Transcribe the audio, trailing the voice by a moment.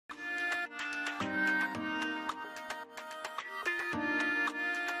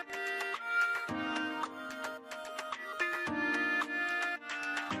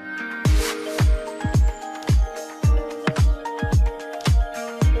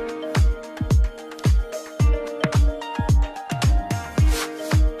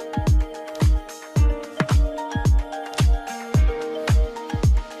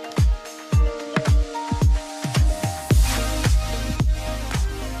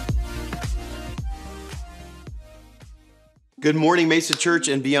Good morning, Mesa Church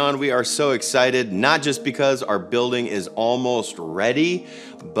and beyond. We are so excited, not just because our building is almost ready,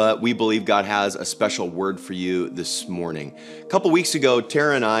 but we believe God has a special word for you this morning. A couple weeks ago,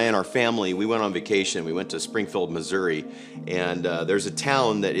 Tara and I and our family, we went on vacation. We went to Springfield, Missouri, and there's a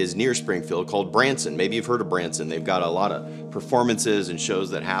town that is near Springfield called Branson. Maybe you've heard of Branson. They've got a lot of performances and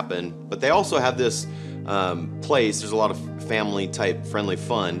shows that happen, but they also have this place. There's a lot of family type friendly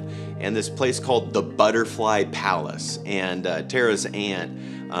fun, and this place called the Butterfly Palace. And Tara's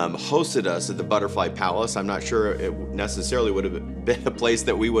aunt hosted us at the Butterfly Palace. I'm not sure it necessarily would have been a place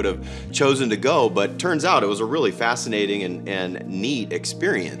that we would have chosen to go, but turns out it was a really fascinating and neat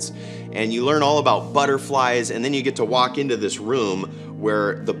experience. And you learn all about butterflies, and then you get to walk into this room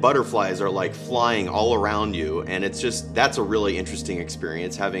where the butterflies are like flying all around you. And that's a really interesting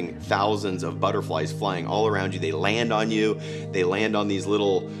experience, having thousands of butterflies flying all around you. They land on you. They land on these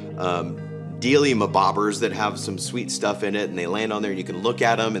little dealy bobbers that have some sweet stuff in it, and they land on there and you can look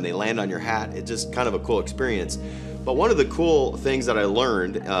at them, and they land on your hat. It's just kind of a cool experience. But one of the cool things that I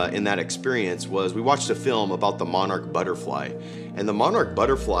learned in that experience was we watched a film about the monarch butterfly. And the monarch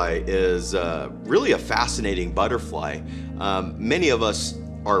butterfly is really a fascinating butterfly. Many of us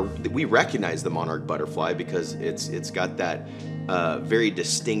we recognize the monarch butterfly because it's got that very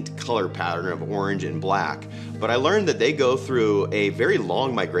distinct color pattern of orange and black. But I learned that they go through a very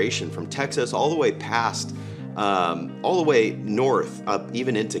long migration from Texas all the way past all the way north up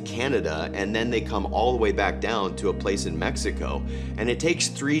even into Canada, and then they come all the way back down to a place in Mexico. And it takes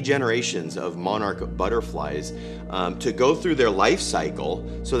 3 generations of monarch butterflies to go through their life cycle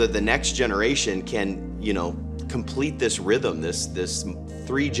so that the next generation can, complete this rhythm, this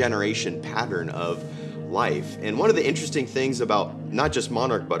 3-generation pattern of life. And one of the interesting things about not just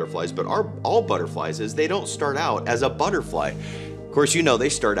monarch butterflies, but all butterflies is they don't start out as a butterfly. Of course, they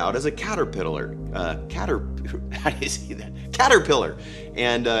start out as a caterpillar. How do you say that? Caterpillar.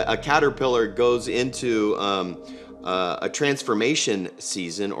 And a caterpillar goes into a transformation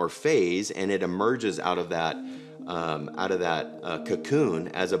season or phase, and it emerges out of that cocoon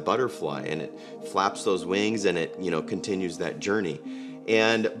as a butterfly, and it flaps those wings, and it continues that journey.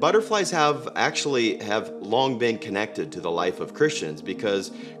 And butterflies have long been connected to the life of Christians,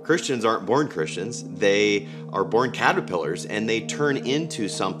 because Christians aren't born Christians. They are born caterpillars, and they turn into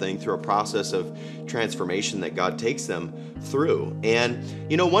something through a process of transformation that God takes them through. And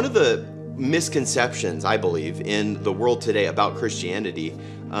one of the misconceptions, I believe, in the world today about Christianity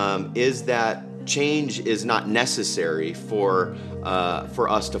is that change is not necessary for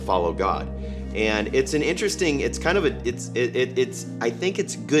us to follow God. And it's an interesting, I think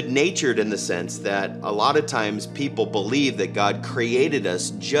it's good-natured in the sense that a lot of times people believe that God created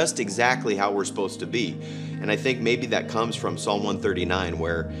us just exactly how we're supposed to be. And I think maybe that comes from Psalm 139,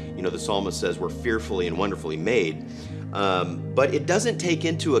 where, the psalmist says we're fearfully and wonderfully made. But it doesn't take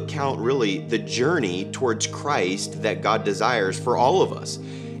into account really the journey towards Christ that God desires for all of us.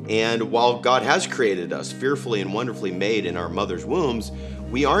 And while God has created us fearfully and wonderfully made in our mother's wombs,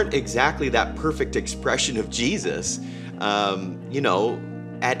 we aren't exactly that perfect expression of Jesus,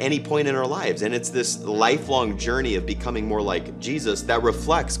 at any point in our lives. And it's this lifelong journey of becoming more like Jesus that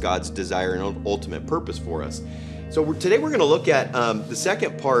reflects God's desire and ultimate purpose for us. So today we're going to look at the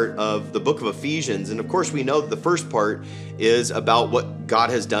second part of the book of Ephesians. And of course, we know that the first part is about what God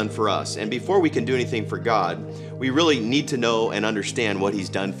has done for us. And before we can do anything for God, we really need to know and understand what He's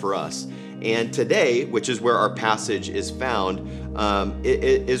done for us. And today, which is where our passage is found,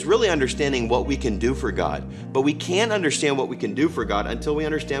 it is really understanding what we can do for God. But we can't understand what we can do for God until we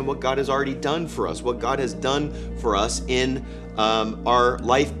understand what God has already done for us, what God has done for us in our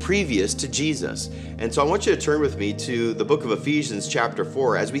life previous to Jesus. And so I want you to turn with me to the book of Ephesians chapter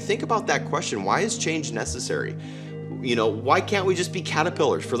 4 as we think about that question: why is change necessary? Why can't we just be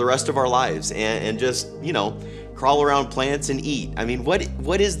caterpillars for the rest of our lives and just, crawl around plants and eat? I mean,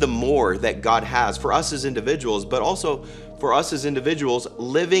 what is the more that God has for us as individuals, but also for us as individuals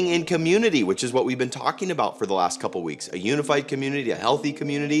living in community, which is what we've been talking about for the last couple weeks. A unified community, a healthy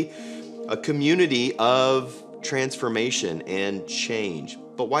community, a community of transformation and change.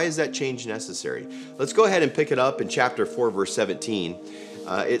 But why is that change necessary? Let's go ahead and pick it up in chapter 4, verse 17.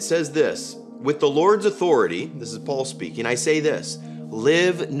 It says this: "With the Lord's authority," this is Paul speaking, "I say this,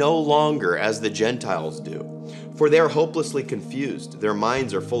 live no longer as the Gentiles do. For they are hopelessly confused. Their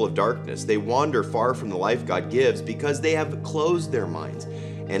minds are full of darkness. They wander far from the life God gives because they have closed their minds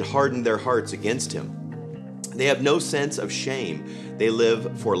and hardened their hearts against Him. They have no sense of shame. They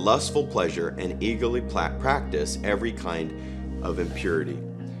live for lustful pleasure and eagerly practice every kind of impurity."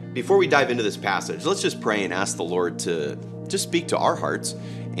 Before we dive into this passage, let's just pray and ask the Lord to just speak to our hearts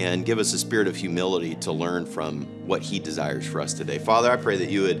and give us a spirit of humility to learn from what he desires for us today. Father, I pray that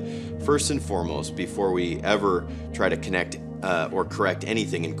you would, first and foremost, before we ever try to connect or correct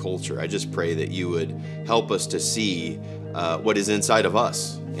anything in culture, I just pray that you would help us to see what is inside of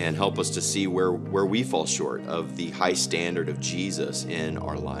us and help us to see where we fall short of the high standard of Jesus in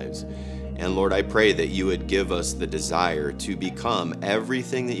our lives. And Lord, I pray that you would give us the desire to become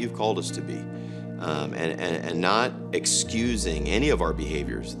everything that you've called us to be, and not excusing any of our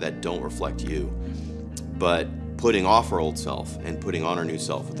behaviors that don't reflect you, but putting off our old self and putting on our new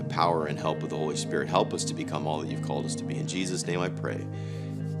self with the power and help of the Holy Spirit. Help us to become all that you've called us to be. In Jesus' name I pray,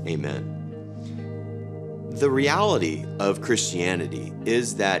 amen. The reality of Christianity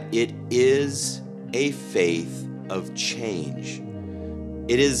is that it is a faith of change.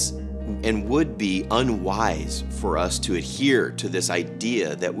 It is and would be unwise for us to adhere to this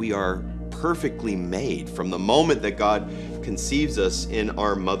idea that we are perfectly made from the moment that God conceives us in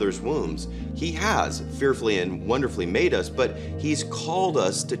our mother's wombs. He has fearfully and wonderfully made us, but he's called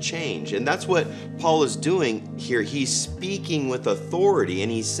us to change. And that's what Paul is doing here. He's speaking with authority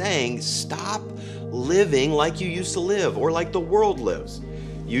and he's saying, stop living like you used to live or like the world lives.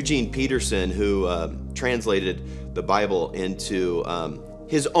 Eugene Peterson, who translated the Bible into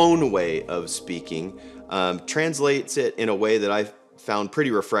his own way of speaking, translates it in a way that I've found pretty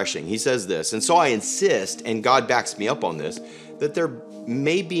refreshing. He says this, and so I insist, and God backs me up on this, that there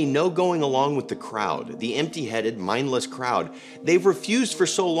may be no going along with the crowd, the empty-headed, mindless crowd. They've refused for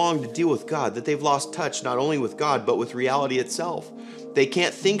so long to deal with God that they've lost touch not only with God, but with reality itself. They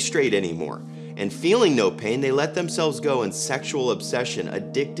can't think straight anymore. And feeling no pain, they let themselves go in sexual obsession,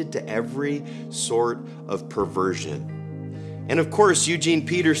 addicted to every sort of perversion. And of course, Eugene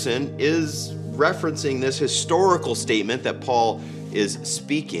Peterson is referencing this historical statement that Paul is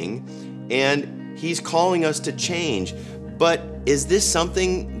speaking, and he's calling us to change. But is this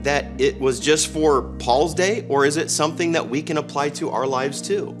something that it was just for Paul's day, or is it something that we can apply to our lives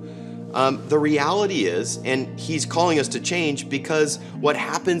too? The reality is, and he's calling us to change because what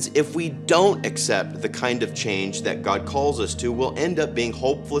happens if we don't accept the kind of change that God calls us to, we'll end up being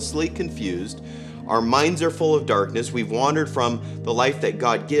hopelessly confused. Our minds are full of darkness. We've wandered from the life that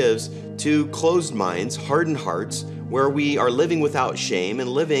God gives to closed minds, hardened hearts, where we are living without shame and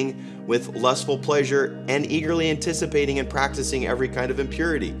living with lustful pleasure and eagerly anticipating and practicing every kind of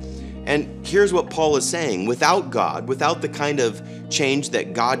impurity. And here's what Paul is saying. Without God, without the kind of change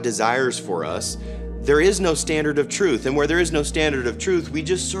that God desires for us, there is no standard of truth. And where there is no standard of truth, we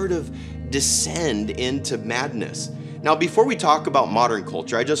just sort of descend into madness. Now, before we talk about modern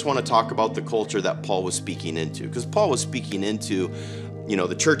culture, I just want to talk about the culture that Paul was speaking into, because Paul was speaking into,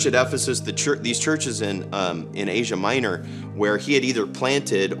 the church at Ephesus, these churches in Asia Minor, where he had either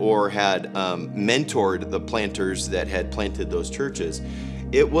planted or had mentored the planters that had planted those churches.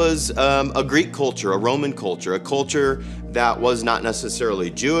 It was a Greek culture, a Roman culture, a culture that was not necessarily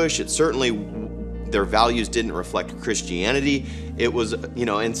Jewish. It certainly, their values didn't reflect Christianity. It was,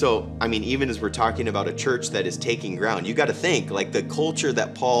 and so, even as we're talking about a church that is taking ground, you got to think, like, the culture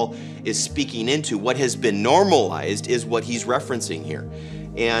that Paul is speaking into, what has been normalized is what he's referencing here.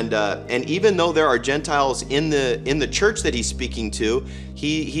 And even though there are Gentiles in the church that he's speaking to,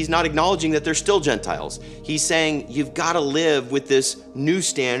 he's not acknowledging that they're still Gentiles. He's saying you've got to live with this new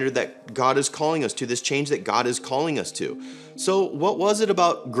standard that God is calling us to, this change that God is calling us to. So what was it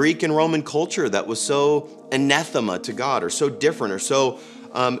about Greek and Roman culture that was so anathema to God, or so different, or so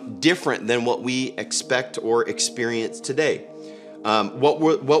different than what we expect or experience today?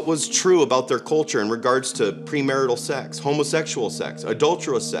 What was true about their culture in regards to premarital sex, homosexual sex,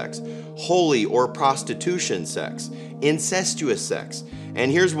 adulterous sex, holy or prostitution sex, incestuous sex?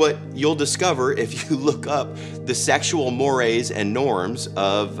 And here's what you'll discover if you look up the sexual mores and norms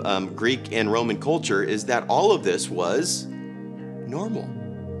of Greek and Roman culture, is that all of this was normal.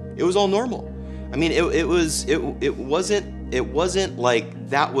 It was all normal. It wasn't like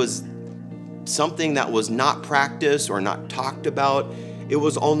that was something that was not practiced or not talked about. It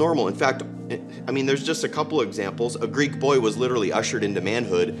was all normal. In fact, there's just a couple of examples. A Greek boy was literally ushered into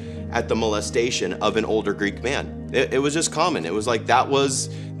manhood at the molestation of an older Greek man. It was just common. It was like that was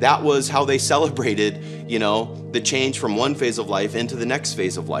how they celebrated, the change from one phase of life into the next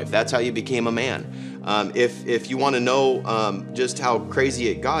phase of life. That's how you became a man. If you want to know just how crazy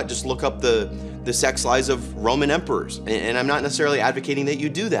it got, just look up the sex lives of Roman emperors. And I'm not necessarily advocating that you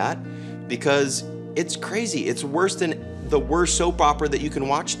do that, because it's crazy. It's worse than the worst soap opera that you can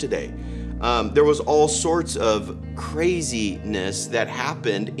watch today. There was all sorts of craziness that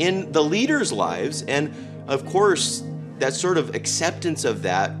happened in the leaders' lives, and of course, that sort of acceptance of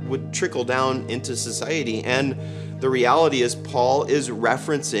that would trickle down into society. And The reality is Paul is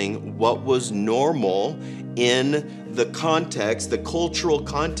referencing what was normal in the context, the cultural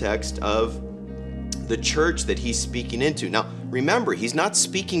context of the church that he's speaking into. Now, remember, he's not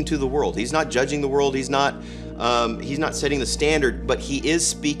speaking to the world. He's not judging the world. He's not setting the standard, but he is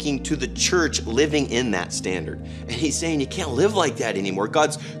speaking to the church living in that standard. And he's saying you can't live like that anymore.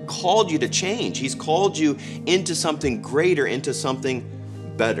 God's called you to change. He's called you into something greater, into something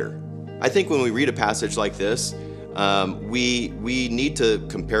better. I think when we read a passage like this, we need to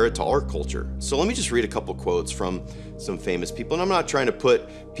compare it to our culture. So let me just read a couple quotes from some famous people. And I'm not trying to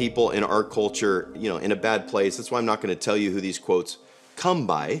put people in our culture, in a bad place. That's why I'm not going to tell you who these quotes come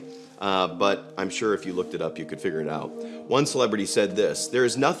by. But I'm sure if you looked it up, you could figure it out. One celebrity said this: "There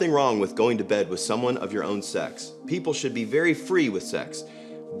is nothing wrong with going to bed with someone of your own sex. People should be very free with sex,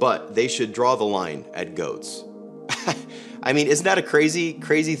 but they should draw the line at goats." I mean, isn't that a crazy,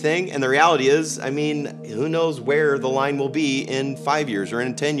 crazy thing? And the reality is, who knows where the line will be in 5 years or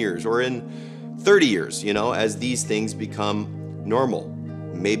in 10 years or in 30 years, as these things become normal.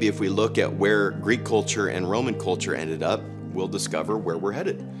 Maybe if we look at where Greek culture and Roman culture ended up, we'll discover where we're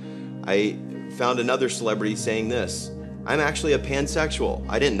headed. I found another celebrity saying this: "I'm actually a pansexual.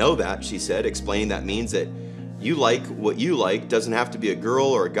 I didn't know that," she said, explaining that means that you like what you like. Doesn't have to be a girl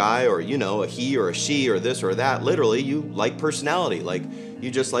or a guy or, a he or a she or this or that. Literally, you like personality, like you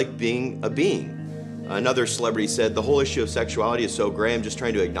just like being a being. Another celebrity said, "The whole issue of sexuality is so gray. I'm just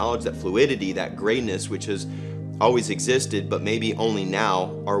trying to acknowledge that fluidity, that grayness, which has always existed, but maybe only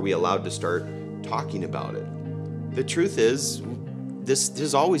now are we allowed to start talking about it." The truth is, this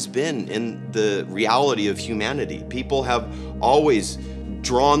has always been in the reality of humanity. People have always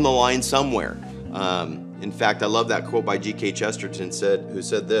drawn the line somewhere. In fact, I love that quote by G.K. Chesterton who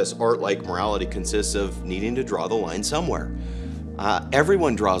said this: "Art, like morality, consists of needing to draw the line somewhere."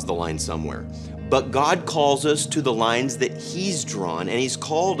 Everyone draws the line somewhere. But God calls us to the lines that He's drawn, and He's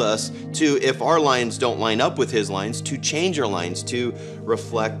called us to, if our lines don't line up with His lines, to change our lines to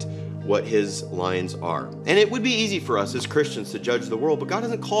reflect what His lines are. And it would be easy for us as Christians to judge the world, but God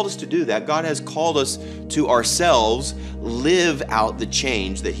hasn't called us to do that. God has called us to ourselves live out the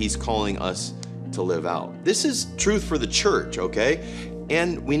change that He's calling us to live out. This is truth for the church, okay?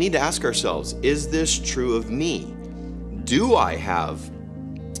 And we need to ask ourselves, is this true of me? Do I have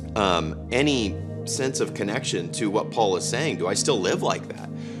any sense of connection to what Paul is saying? Do I still live like that?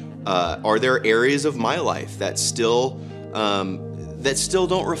 Are there areas of my life that still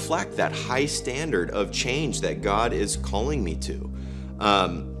don't reflect that high standard of change that God is calling me to?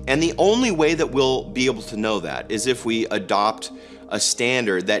 And the only way that we'll be able to know that is if we adopt a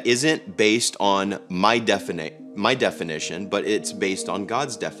standard that isn't based on my definition, but it's based on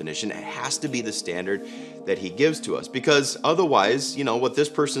God's definition. It has to be the standard that He gives to us, because otherwise, what this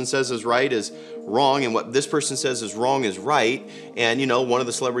person says is right is wrong, and what this person says is wrong is right. And, one of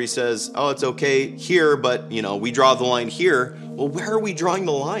the celebrities says, "Oh, it's okay here, but, we draw the line here." Well, where are we drawing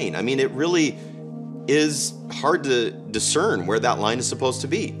the line? It really is hard to discern where that line is supposed to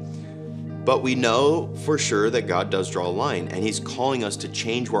be. But we know for sure that God does draw a line, and He's calling us to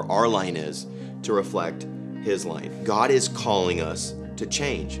change where our line is to reflect His line. God is calling us to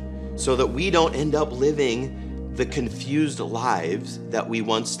change so that we don't end up living the confused lives that we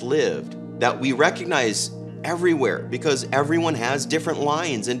once lived, that we recognize everywhere, because everyone has different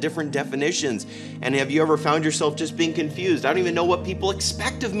lines and different definitions. And have you ever found yourself just being confused? I don't even know what people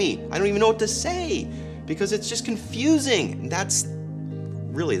expect of me. I don't even know what to say because it's just confusing. And that's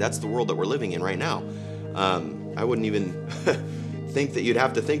the world that we're living in right now. I wouldn't even think that you'd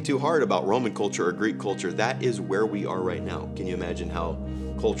have to think too hard about Roman culture or Greek culture. That is where we are right now. Can you imagine how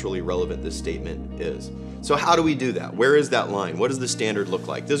culturally relevant this statement is? So how do we do that? Where is that line? What does the standard look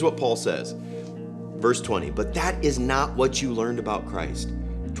like? This is what Paul says. Verse 20, "But that is not what you learned about Christ."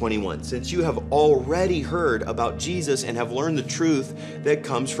 21, "Since you have already heard about Jesus and have learned the truth that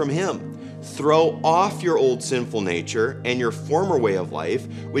comes from Him. Throw off your old sinful nature and your former way of life,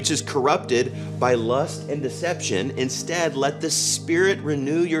 which is corrupted by lust and deception. Instead, let the Spirit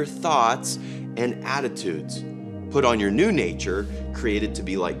renew your thoughts and attitudes. Put on your new nature, created to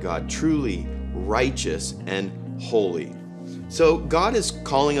be like God, truly righteous and holy." So God is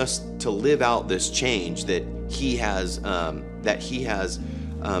calling us to live out this change that He has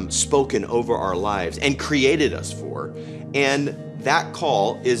spoken over our lives and created us for. And that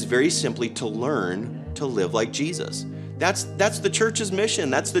call is very simply to learn to live like Jesus. That's the church's mission.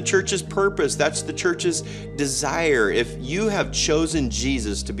 That's the church's purpose. That's the church's desire. If you have chosen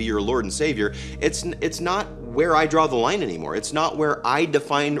Jesus to be your Lord and Savior, it's not where I draw the line anymore. It's not where I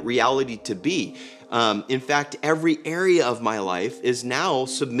define reality to be. In fact, every area of my life is now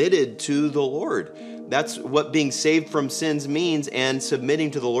submitted to the Lord. That's what being saved from sins means, and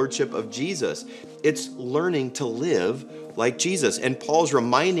submitting to the lordship of Jesus. It's learning to live like Jesus. And Paul's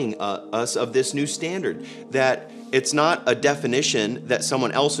reminding us of this new standard, that it's not a definition that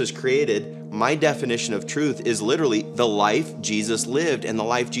someone else has created. My definition of truth is literally the life Jesus lived and the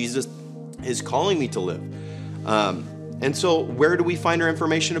life Jesus is calling me to live. And so where do we find our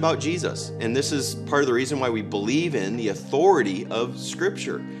information about Jesus? And this is part of the reason why we believe in the authority of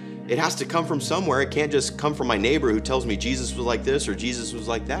Scripture. It has to come from somewhere. It can't just come from my neighbor who tells me Jesus was like this or Jesus was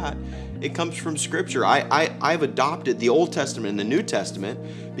like that. It comes from Scripture. I've adopted the Old Testament and the New Testament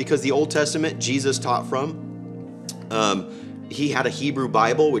because the Old Testament Jesus taught from. He had a Hebrew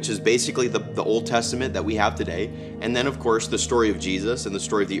Bible, which is basically the Old Testament that we have today. And then, of course, the story of Jesus and the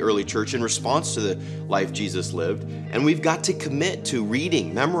story of the early church in response to the life Jesus lived. And we've got to commit to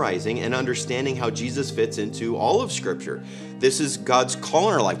reading, memorizing, and understanding how Jesus fits into all of Scripture. This is God's call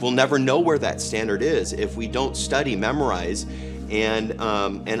in our life. We'll never know where that standard is if we don't study, memorize, and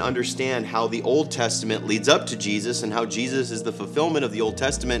understand how the Old Testament leads up to Jesus and how Jesus is the fulfillment of the Old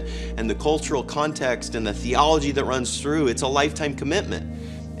Testament and the cultural context and the theology that runs through. It's a lifetime commitment.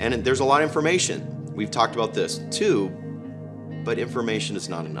 And there's a lot of information. We've talked about this too, but information is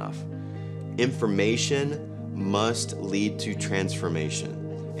not enough. Information must lead to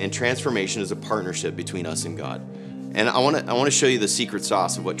transformation. And transformation is a partnership between us and God. And I want to show you the secret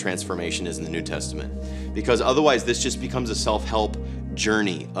sauce of what transformation is in the New Testament, because otherwise this just becomes a self-help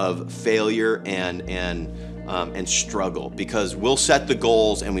journey of failure and struggle, because we'll set the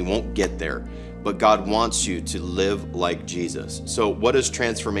goals and we won't get there. But God wants you to live like Jesus. So what does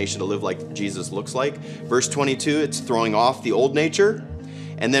transformation to live like Jesus looks like? Verse 22, it's throwing off the old nature.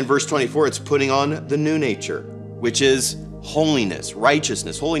 And then verse 24, it's putting on the new nature, which is holiness,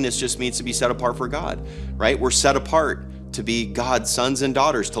 righteousness. Holiness just means to be set apart for God, right? We're set apart to be God's sons and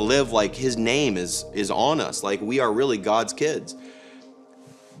daughters, to live like His name is on us, like we are really God's kids.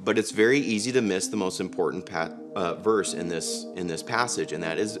 But it's very easy to miss the most important verse in this passage, and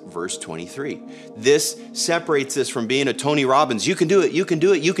that is verse 23. This separates this from being a Tony Robbins, you can do it, you can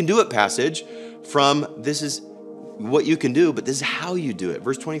do it, you can do it passage, from this is what you can do, but this is how you do it.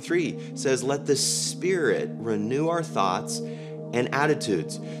 Verse 23 says, let the Spirit renew our thoughts and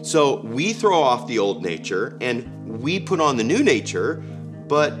attitudes. So we throw off the old nature and we put on the new nature,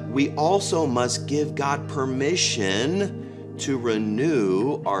 but we also must give God permission to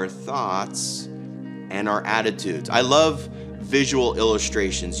renew our thoughts and our attitudes. I love visual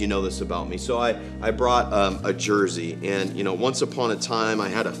illustrations. You know this about me. So I brought a jersey, and once upon a time I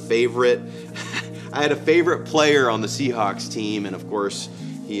had a favorite player on the Seahawks team, and of course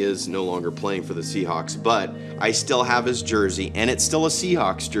he is no longer playing for the Seahawks, but I still have his jersey, and it's still a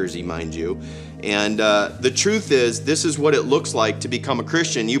Seahawks jersey, mind you. And the truth is, this is what it looks like to become a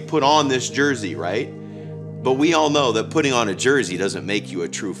Christian. You put on this jersey, right? But we all know that putting on a jersey doesn't make you a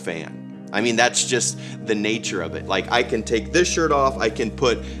true fan. I mean, that's just the nature of it. Like, I can take this shirt off, I can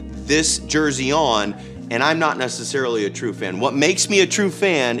put this jersey on, and I'm not necessarily a true fan. What makes me a true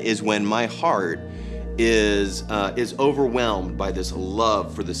fan is when my heart is overwhelmed by this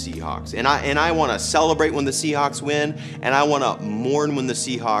love for the Seahawks. And I want to celebrate when the Seahawks win, and I want to mourn when the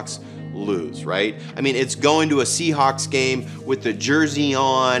Seahawks lose, right? I mean, it's going to a Seahawks game with the jersey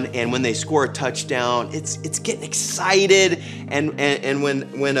on, and when they score a touchdown, it's getting excited. And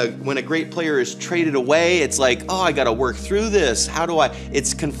when a great player is traded away, it's like, oh, I got to work through this.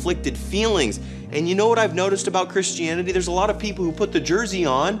 It's conflicted feelings. And you know what I've noticed about Christianity? There's a lot of people who put the jersey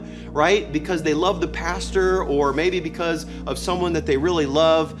on, right? Because they love the pastor, or maybe because of someone that they really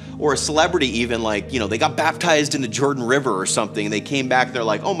love, or a celebrity even, like, they got baptized in the Jordan River or something, and they came back and they're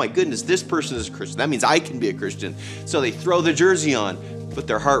like, oh my goodness, this person is a Christian. That means I can be a Christian. So they throw the jersey on, but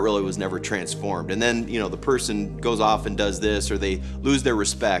their heart really was never transformed. And then, the person goes off and does this, or they lose their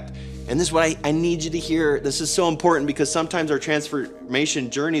respect. And this is what I need you to hear. This is so important, because sometimes our transformation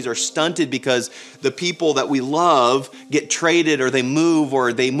journeys are stunted because the people that we love get traded, or they move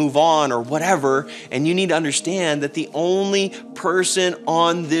on, or whatever. And you need to understand that the only person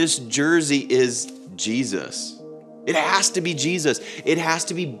on this jersey is Jesus. It has to be Jesus. It has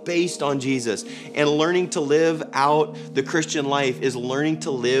to be based on Jesus. And learning to live out the Christian life is learning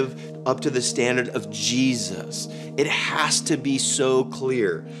to live up to the standard of Jesus. It has to be so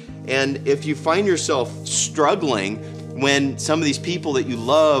clear. And if you find yourself struggling when some of these people that you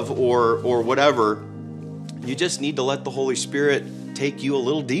love or whatever, you just need to let the Holy Spirit take you a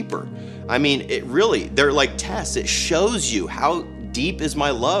little deeper. I mean, they're like tests. It shows you how deep is my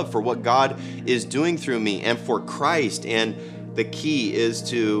love for what God is doing through me and for Christ. And the key is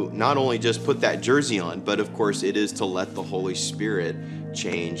to not only just put that jersey on, but of course it is to let the Holy Spirit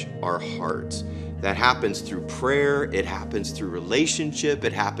change our hearts. That happens through prayer, it happens through relationship,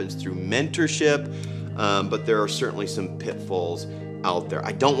 it happens through mentorship, but there are certainly some pitfalls out there.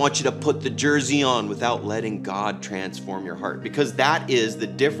 I don't want you to put the jersey on without letting God transform your heart, because that is the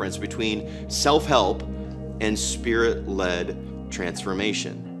difference between self-help and Spirit-led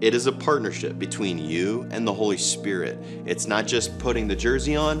transformation. It is a partnership between you and the Holy Spirit. It's not just putting the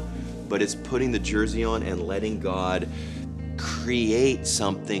jersey on, but it's putting the jersey on and letting God create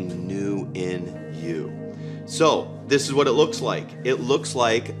something new in you. So this is what it looks like. It looks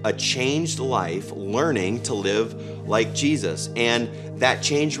like a changed life, learning to live like Jesus. And that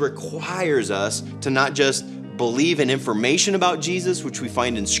change requires us to not just believe in information about Jesus, which we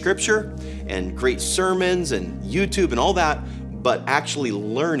find in Scripture and great sermons and YouTube and all that, but actually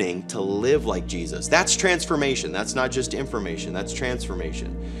learning to live like Jesus. That's transformation. That's not just information, that's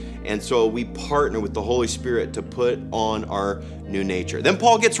transformation. And so we partner with the Holy Spirit to put on our new nature. Then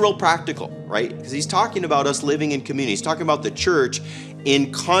Paul gets real practical, right? Because he's talking about us living in community. He's talking about the church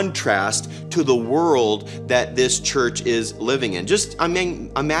in contrast to the world that this church is living in. Just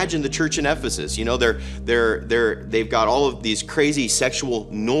imagine the church in Ephesus. You know, they've got all of these crazy sexual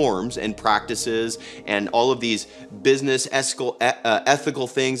norms and practices, and all of these business ethical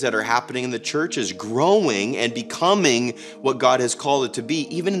things that are happening in the church is growing and becoming what God has called it to be.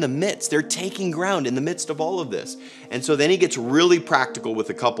 Even in the midst, they're taking ground in the midst of all of this. And so then he gets really practical with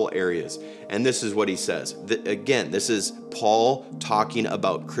a couple areas. And this is what he says. Again, this is Paul talking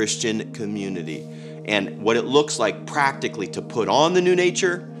about Christian community and what it looks like practically to put on the new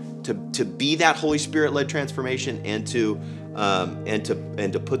nature, to be that Holy Spirit-led transformation, and to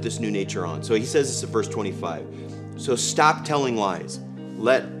put this new nature on. So he says this in verse 25. So stop telling lies.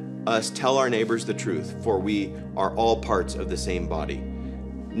 Let us tell our neighbors the truth, for we are all parts of the same body.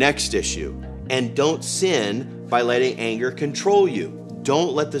 Next issue. And don't sin by letting anger control you.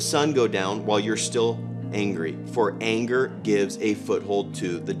 Don't let the sun go down while you're still angry, for anger gives a foothold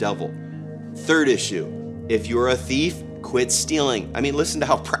to the devil. Third issue, if you're a thief, quit stealing. I mean, listen to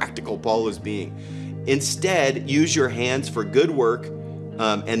how practical Paul is being. Instead, use your hands for good work,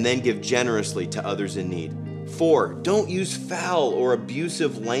 and then give generously to others in need. 4, don't use foul or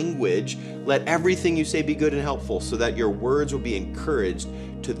abusive language. Let everything you say be good and helpful, so that your words will be encouraged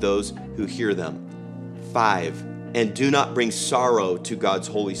to those who hear them. 5, and do not bring sorrow to God's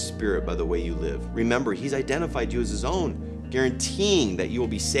Holy Spirit by the way you live. Remember, he's identified you as his own, guaranteeing that you will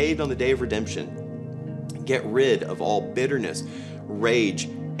be saved on the day of redemption. Get rid of all bitterness, rage,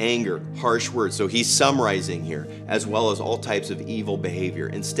 anger, harsh words. So he's summarizing here, as well as all types of evil behavior.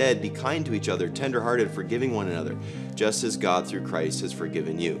 Instead, be kind to each other, tenderhearted, forgiving one another, just as God through Christ has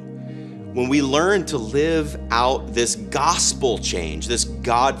forgiven you. When we learn to live out this gospel change, this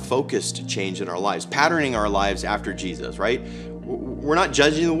God-focused change in our lives, patterning our lives after Jesus, right? We're not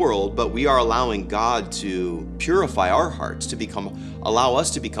judging the world, but we are allowing God to purify our hearts, to allow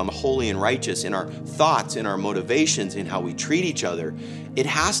us to become holy and righteous in our thoughts, in our motivations, in how we treat each other. It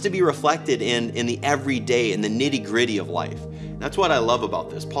has to be reflected in the everyday, in the nitty-gritty of life. That's what I love about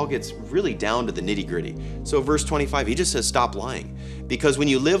this. Paul gets really down to the nitty-gritty. So verse 25, he just says, stop lying. Because when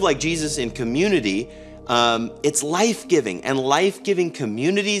you live like Jesus in community, it's life-giving, and life-giving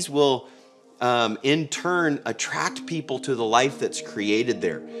communities will in turn attract people to the life that's created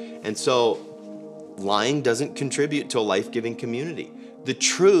there. And so lying doesn't contribute to a life-giving community. The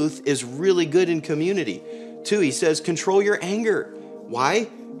truth is really good in community. 2, he says, control your anger. Why?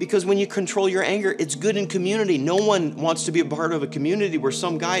 Because when you control your anger, it's good in community. No one wants to be a part of a community where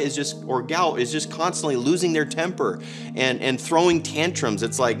some guy is just, or gal is just constantly losing their temper and throwing tantrums.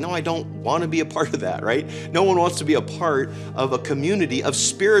 It's like, no, I don't want to be a part of that, right? No one wants to be a part of a community of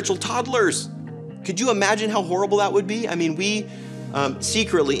spiritual toddlers. Could you imagine how horrible that would be? I mean, we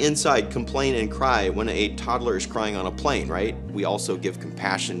secretly inside complain and cry when a toddler is crying on a plane, right? We also give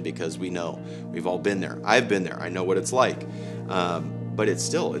compassion because we know we've all been there. I've been there. I know what it's like. But it's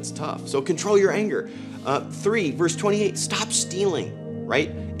tough. So control your anger. 3, verse 28, stop stealing, right?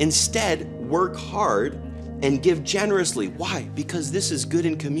 Instead, work hard and give generously. Why? Because this is good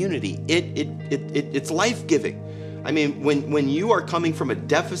in community. It's life-giving. I mean, when you are coming from a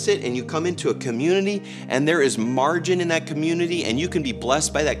deficit and you come into a community and there is margin in that community and you can be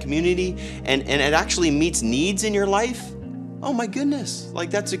blessed by that community and it actually meets needs in your life, oh my goodness,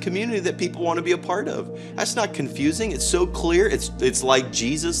 like that's a community that people want to be a part of. That's not confusing. It's so clear. It's like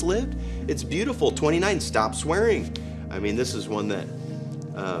Jesus lived. It's beautiful. 29, stop swearing. I mean, this is one that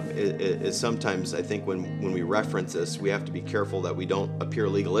is sometimes, I think, when we reference this, we have to be careful that we don't appear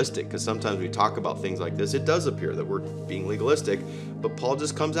legalistic, because sometimes we talk about things like this, it does appear that we're being legalistic, but Paul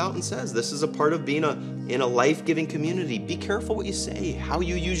just comes out and says this is a part of being in a life-giving community. Be careful what you say, how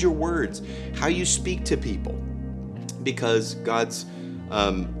you use your words, how you speak to people, because God's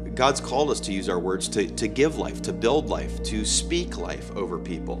called us to use our words to give life, to build life, to speak life over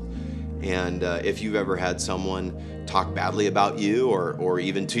people. And if you've ever had someone talk badly about you, or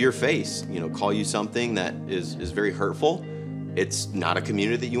even to your face, call you something that is very hurtful, it's not a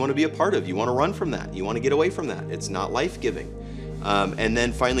community that you want to be a part of. You want to run from that. You want to get away from that. It's not life-giving. And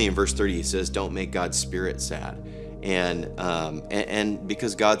then finally in verse 30, he says, don't make God's spirit sad. And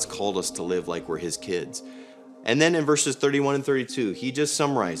because God's called us to live like we're his kids. And then in verses 31 and 32, he just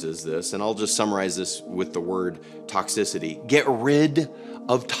summarizes this, and I'll just summarize this with the word toxicity. Get rid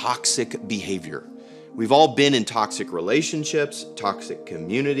of toxic behavior. We've all been in toxic relationships, toxic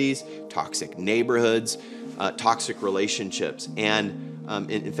communities, toxic neighborhoods, toxic relationships. And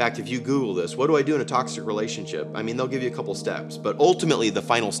in fact, if you Google this, what do I do in a toxic relationship? I mean, they'll give you a couple steps, but ultimately the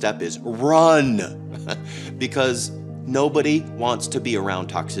final step is run, because nobody wants to be around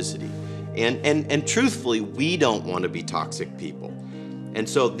toxicity. And truthfully, we don't want to be toxic people. And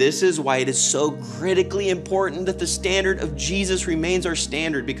so this is why it is so critically important that the standard of Jesus remains our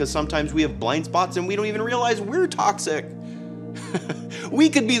standard, because sometimes we have blind spots and we don't even realize we're toxic. We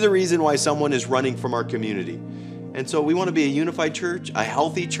could be the reason why someone is running from our community. And so we want to be a unified church, a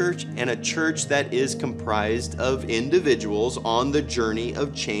healthy church, and a church that is comprised of individuals on the journey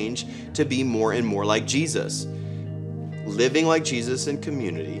of change to be more and more like Jesus. Living like Jesus in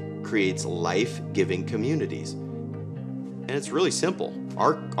community creates life-giving communities. And it's really simple.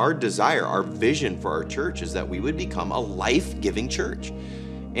 Our desire, our vision for our church is that we would become a life-giving church.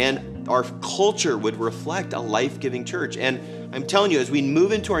 And our culture would reflect a life-giving church. And I'm telling you, as we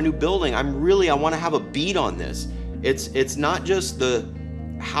move into our new building, I want to have a beat on this. It's not just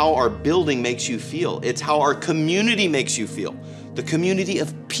how our building makes you feel. It's how our community makes you feel. The community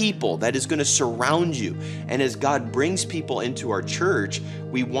of people that is going to surround you. And as God brings people into our church,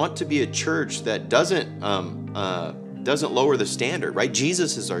 we want to be a church that doesn't lower the standard, right?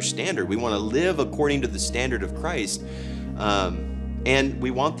 Jesus is our standard. We want to live according to the standard of Christ. And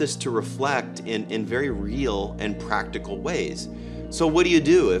we want this to reflect in very real and practical ways. So what do you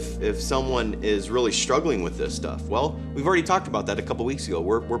do if someone is really struggling with this stuff? Well, we've already talked about that a couple weeks ago.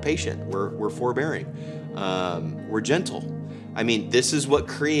 We're patient, we're forbearing, we're gentle. I mean, this is what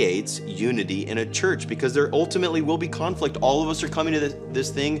creates unity in a church, because there ultimately will be conflict. All of us are coming to this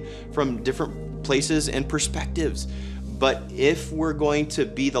thing from different places and perspectives. But if we're going to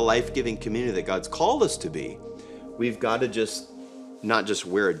be the life-giving community that God's called us to be, we've got to not just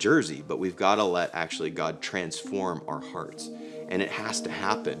wear a jersey, but we've got to let actually God transform our hearts. And it has to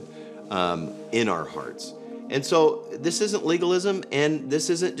happen in our hearts. And so this isn't legalism, and this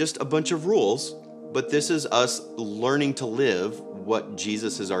isn't just a bunch of rules, but this is us learning to live what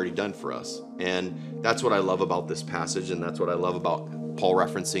Jesus has already done for us. And that's what I love about this passage, and that's what I love about Paul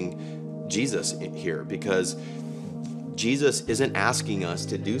referencing Jesus here, because Jesus isn't asking us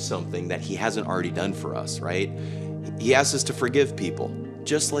to do something that he hasn't already done for us, right? He asks us to forgive people,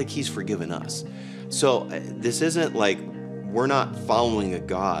 just like he's forgiven us. So this isn't like we're not following a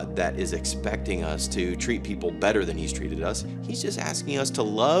God that is expecting us to treat people better than he's treated us. He's just asking us to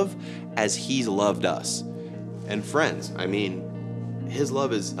love as he's loved us. And friends, I mean, his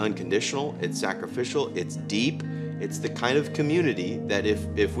love is unconditional, it's sacrificial, it's deep, it's the kind of community that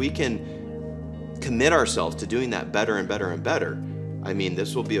if we can commit ourselves to doing that better and better and better, I mean,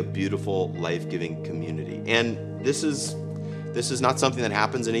 this will be a beautiful, life-giving community. And this is not something that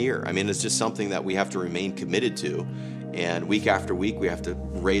happens in a year. I mean, it's just something that we have to remain committed to. And week after week, we have to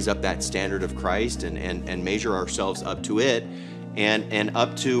raise up that standard of Christ and measure ourselves up to it and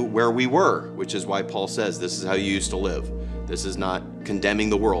up to where we were, which is why Paul says this is how you used to live. This is not condemning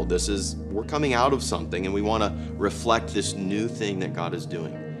the world. We're coming out of something, and we want to reflect this new thing that God is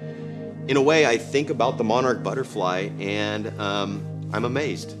doing. In a way, I think about the monarch butterfly, and I'm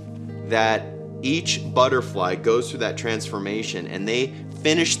amazed that each butterfly goes through that transformation, and they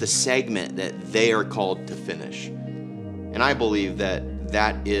finish the segment that they are called to finish. And I believe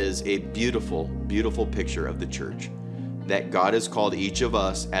that is a beautiful, beautiful picture of the church, that God has called each of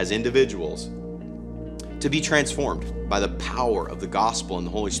us as individuals to be transformed by the power of the gospel and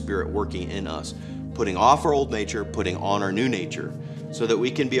the Holy Spirit working in us, putting off our old nature, putting on our new nature, so that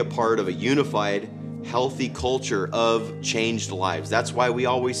we can be a part of a unified, healthy culture of changed lives. That's why we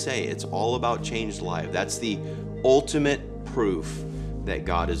always say it's all about changed lives. That's the ultimate proof that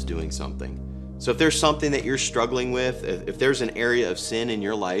God is doing something. So if there's something that you're struggling with, if there's an area of sin in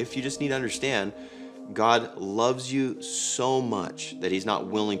your life, you just need to understand God loves you so much that he's not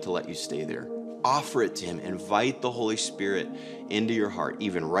willing to let you stay there. Offer it to him. Invite the Holy Spirit into your heart,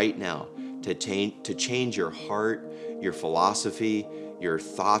 even right now, to change your heart, your philosophy, your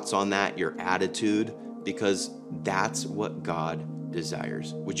thoughts on that, your attitude, because that's what God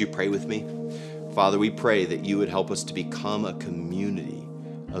desires. Would you pray with me? Father, we pray that you would help us to become a community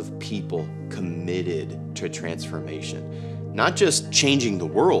of people committed to transformation. Not just changing the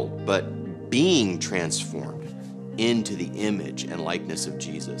world, but being transformed into the image and likeness of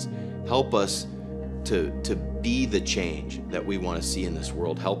Jesus. Help us to be the change that we want to see in this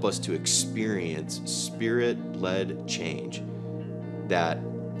world. Help us to experience Spirit-led change that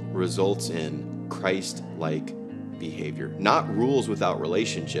results in Christ-like behavior. Not rules without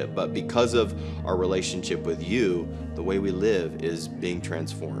relationship, but because of our relationship with you, the way we live is being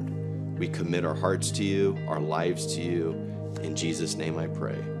transformed. We commit our hearts to you, our lives to you. In Jesus' name I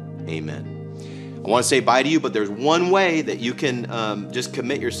pray. Amen. I want to say bye to you, but there's one way that you can just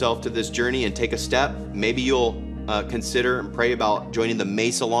commit yourself to this journey and take a step. Maybe you'll consider and pray about joining the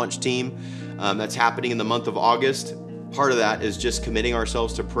Mesa launch team. That's happening in the month of August. Part of that is just committing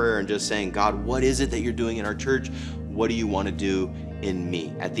ourselves to prayer and just saying, God, what is it that you're doing in our church? What do you want to do in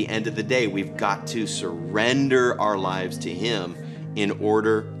me? At the end of the day, we've got to surrender our lives to him in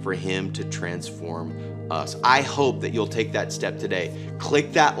order for him to transform us. I hope that you'll take that step today.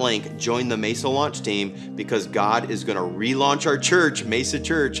 Click that link, join the Mesa launch team, because God is going to relaunch our church, Mesa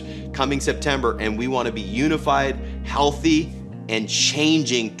Church, coming September, and we want to be unified, healthy, and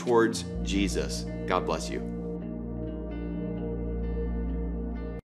changing towards Jesus. God bless you.